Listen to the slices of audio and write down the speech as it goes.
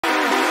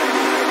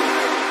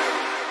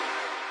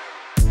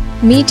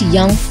Meet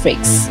young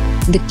Freckz,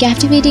 the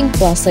captivating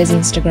plus-size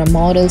Instagram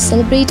model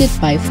celebrated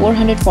by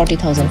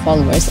 440,000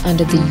 followers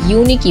under the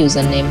unique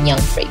username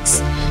Young Freckz.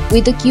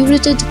 With a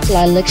curated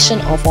collection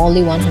of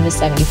only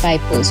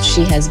 175 posts,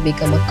 she has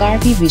become a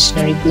curvy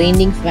visionary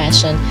blending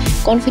fashion,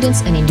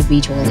 confidence and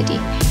individuality.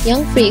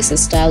 Young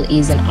Freckz's style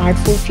is an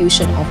artful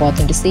fusion of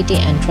authenticity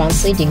and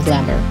transcending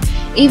glamour,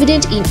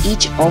 evident in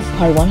each of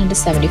her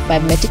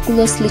 175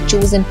 meticulously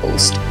chosen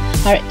posts.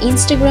 Her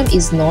Instagram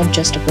is not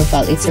just a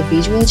profile, it's a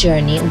visual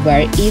journey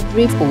where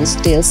every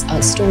post tells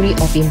a story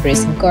of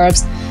embracing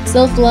curves,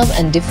 self-love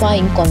and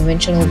defying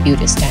conventional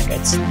beauty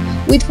standards.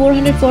 With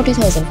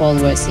 440,000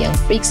 followers, Young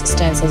Freckz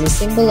stands as a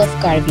symbol of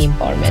curvy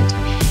empowerment.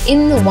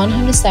 In the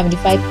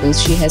 175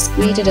 posts, she has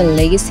created a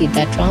legacy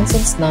that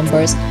transcends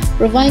numbers,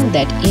 proving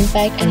that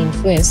impact and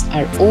influence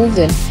are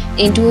woven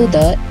into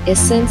the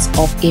essence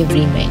of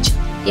every image.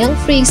 Young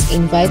Freckz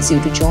invites you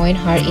to join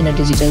her in a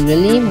digital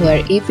realm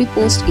where every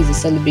post is a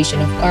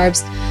celebration of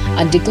curves,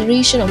 a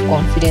declaration of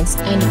confidence,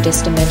 and a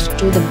testament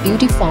to the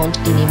beauty found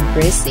in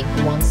embracing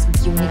one's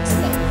unique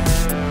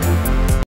self.